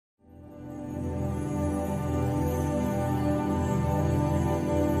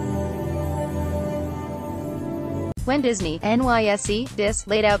When Disney, NYSE, Dis,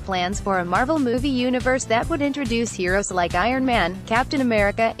 laid out plans for a Marvel movie universe that would introduce heroes like Iron Man, Captain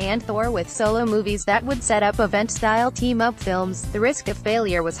America, and Thor with solo movies that would set up event-style team-up films, the risk of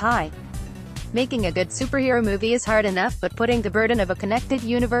failure was high. Making a good superhero movie is hard enough, but putting the burden of a connected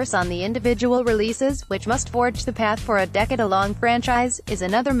universe on the individual releases, which must forge the path for a decade-long franchise, is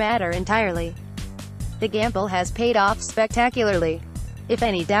another matter entirely. The gamble has paid off spectacularly. If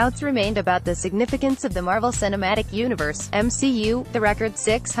any doubts remained about the significance of the Marvel Cinematic Universe, MCU, the record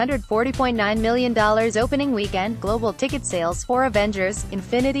 $640.9 million opening weekend global ticket sales for Avengers: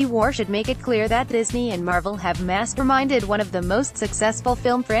 Infinity War should make it clear that Disney and Marvel have masterminded one of the most successful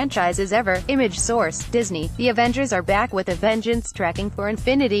film franchises ever. Image source, Disney. The Avengers are back with a vengeance. Tracking for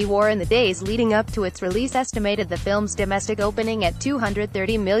Infinity War in the days leading up to its release estimated the film's domestic opening at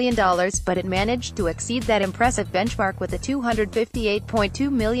 $230 million, but it managed to exceed that impressive benchmark with a $258.2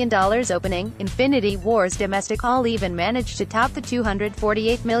 million opening. Infinity War's domestic haul even managed to top the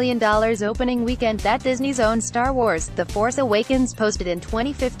 $248 million opening weekend that Disney's own Star Wars: The Force Awakens posted in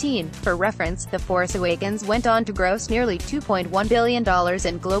 2015. For reference, The Force Awakens went on to gross nearly $2.1 billion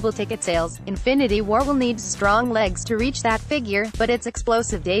in global ticket sales. Infinity War will need strong legs to reach that figure, but its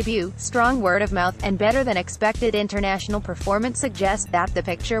explosive debut, strong word of mouth, and better-than-expected international performance suggest that the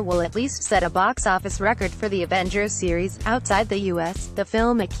picture will at least set a box office record for the Avengers series. Outside the U.S., the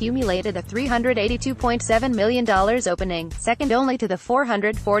film accumulated a $382.7 million opening, second only to the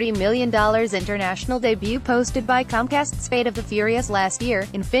 $440 million international debut posted by Comcast's Fate of the Furious last year.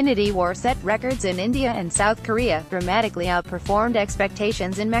 Infinity War set records in India and South Korea, dramatically outperformed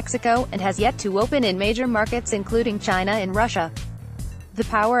expectations in Mexico, and has yet to open in major markets including China and Russia. The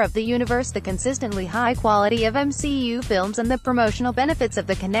power of the universe, the consistently high quality of MCU films, and the promotional benefits of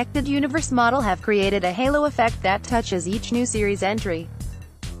the connected universe model have created a halo effect that touches each new series entry.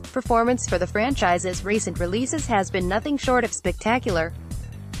 Performance for the franchise's recent releases has been nothing short of spectacular.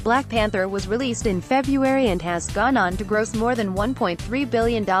 Black Panther was released in February and has gone on to gross more than $1.3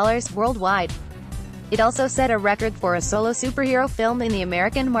 billion worldwide. It also set a record for a solo superhero film in the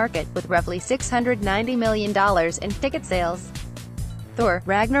American market, with roughly $690 million in ticket sales. Thor: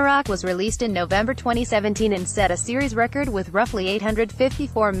 Ragnarok was released in November 2017 and set a series record with roughly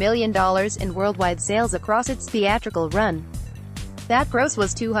 $854 million in worldwide sales across its theatrical run. That gross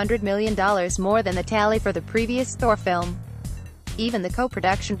was $200 million more than the tally for the previous Thor film. Even the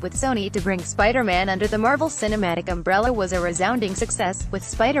co-production with Sony to bring Spider-Man under the Marvel Cinematic umbrella was a resounding success, with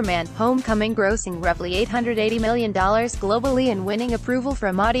Spider-Man: Homecoming grossing roughly $880 million globally and winning approval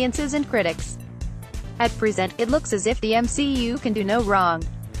from audiences and critics. At present, it looks as if the MCU can do no wrong.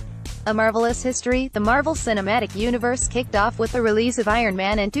 A marvelous history. The Marvel Cinematic Universe kicked off with the release of Iron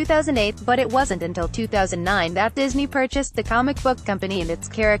Man in 2008, but it wasn't until 2009 that Disney purchased the comic book company and its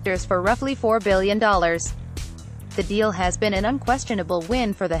characters for roughly $4 billion. The deal has been an unquestionable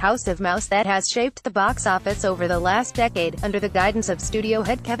win for the House of Mouse that has shaped the box office over the last decade. Under the guidance of studio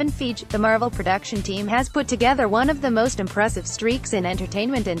head Kevin Feige, the Marvel production team has put together one of the most impressive streaks in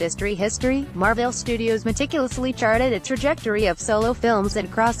entertainment industry history. Marvel Studios meticulously charted its trajectory of solo films and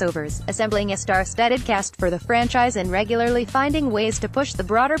crossovers, assembling a star-studded cast for the franchise and regularly finding ways to push the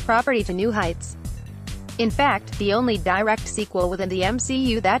broader property to new heights. In fact, the only direct sequel within the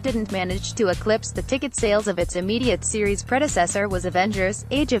MCU that didn't manage to eclipse the ticket sales of its immediate series predecessor was Avengers: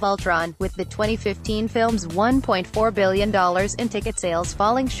 Age of Ultron, with the 2015 film's $1.4 billion in ticket sales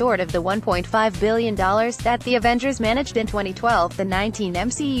falling short of the $1.5 billion that the Avengers managed in 2012. The 19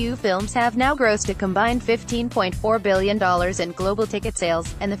 MCU films have now grossed a combined $15.4 billion in global ticket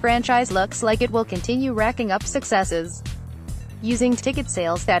sales, and the franchise looks like it will continue racking up successes. Using ticket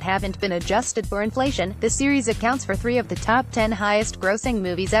sales that haven't been adjusted for inflation, the series accounts for 3 of the top 10 highest-grossing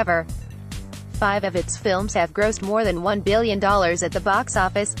movies ever. 5 of its films have grossed more than $1 billion at the box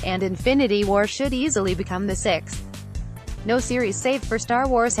office, and Infinity War should easily become the 6th. No series save for Star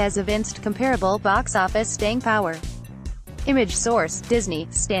Wars has evinced comparable box office staying power. Image source, Disney.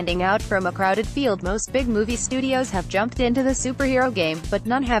 Standing out from a crowded field, most big movie studios have jumped into the superhero game, but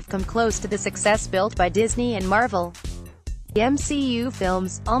none have come close to the success built by Disney and Marvel. The MCU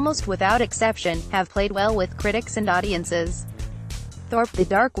films, almost without exception, have played well with critics and audiences. Thor: The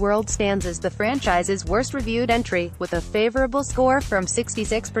Dark World stands as the franchise's worst-reviewed entry, with a favorable score from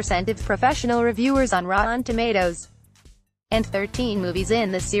 66% of professional reviewers on Rotten Tomatoes. And 13 movies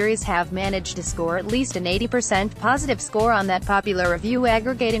in the series have managed to score at least an 80% positive score on that popular review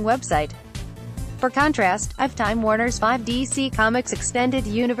aggregating website. For contrast, of Time Warner's 5 DC Comics Extended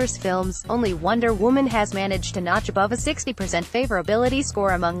Universe films, only Wonder Woman has managed to notch above a 60% favorability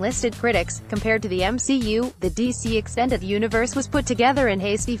score among listed critics. Compared to the MCU, the DC Extended Universe was put together in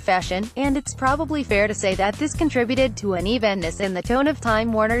hasty fashion, and it's probably fair to say that this contributed to unevenness in the tone of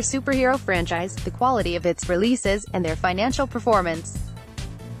Time Warner's superhero franchise, the quality of its releases, and their financial performance.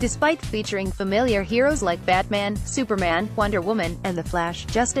 Despite featuring familiar heroes like Batman, Superman, Wonder Woman, and The Flash,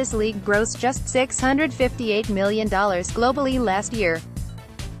 Justice League grossed just $658 million globally last year.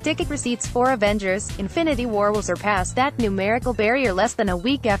 Ticket receipts for Avengers: Infinity War will surpass that numerical barrier less than a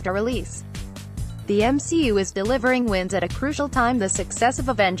week after release. The MCU is delivering wins at a crucial time. The success of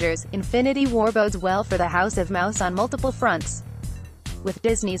Avengers: Infinity War bodes well for the House of Mouse on multiple fronts. With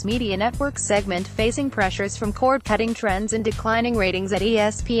Disney's media network segment facing pressures from cord-cutting trends and declining ratings at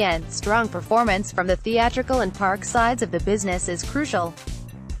ESPN, strong performance from the theatrical and park sides of the business is crucial.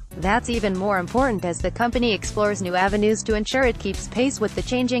 That's even more important as the company explores new avenues to ensure it keeps pace with the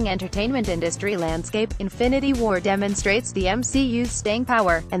changing entertainment industry landscape. Infinity War demonstrates the MCU's staying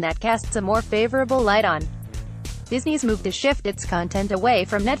power, and that casts a more favorable light on Disney's move to shift its content away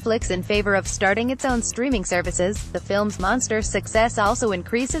from Netflix in favor of starting its own streaming services. The film's monster success also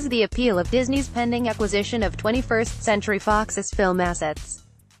increases the appeal of Disney's pending acquisition of 21st Century Fox's film assets.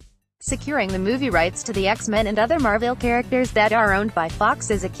 Securing the movie rights to the X-Men and other Marvel characters that are owned by Fox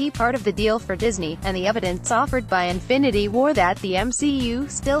is a key part of the deal for Disney, and the evidence offered by Infinity War that the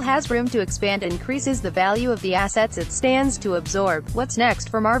MCU still has room to expand increases the value of the assets it stands to absorb. What's next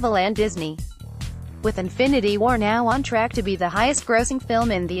for Marvel and Disney? With Infinity War now on track to be the highest-grossing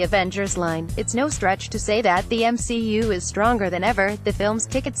film in the Avengers line, it's no stretch to say that the MCU is stronger than ever. The film's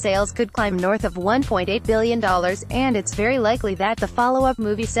ticket sales could climb north of $1.8 billion, and it's very likely that the follow-up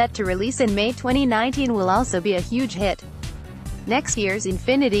movie set to release in May 2019 will also be a huge hit. Next year's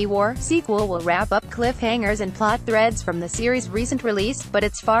Infinity War sequel will wrap up cliffhangers and plot threads from the series' recent release, but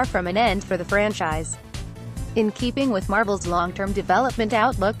it's far from an end for the franchise. In keeping with Marvel's long-term development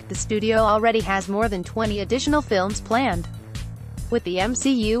outlook, the studio already has more than 20 additional films planned. With the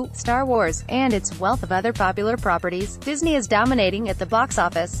MCU, Star Wars, and its wealth of other popular properties, Disney is dominating at the box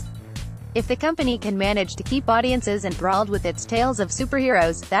office. If the company can manage to keep audiences enthralled with its tales of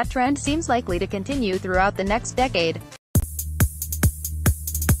superheroes, that trend seems likely to continue throughout the next decade.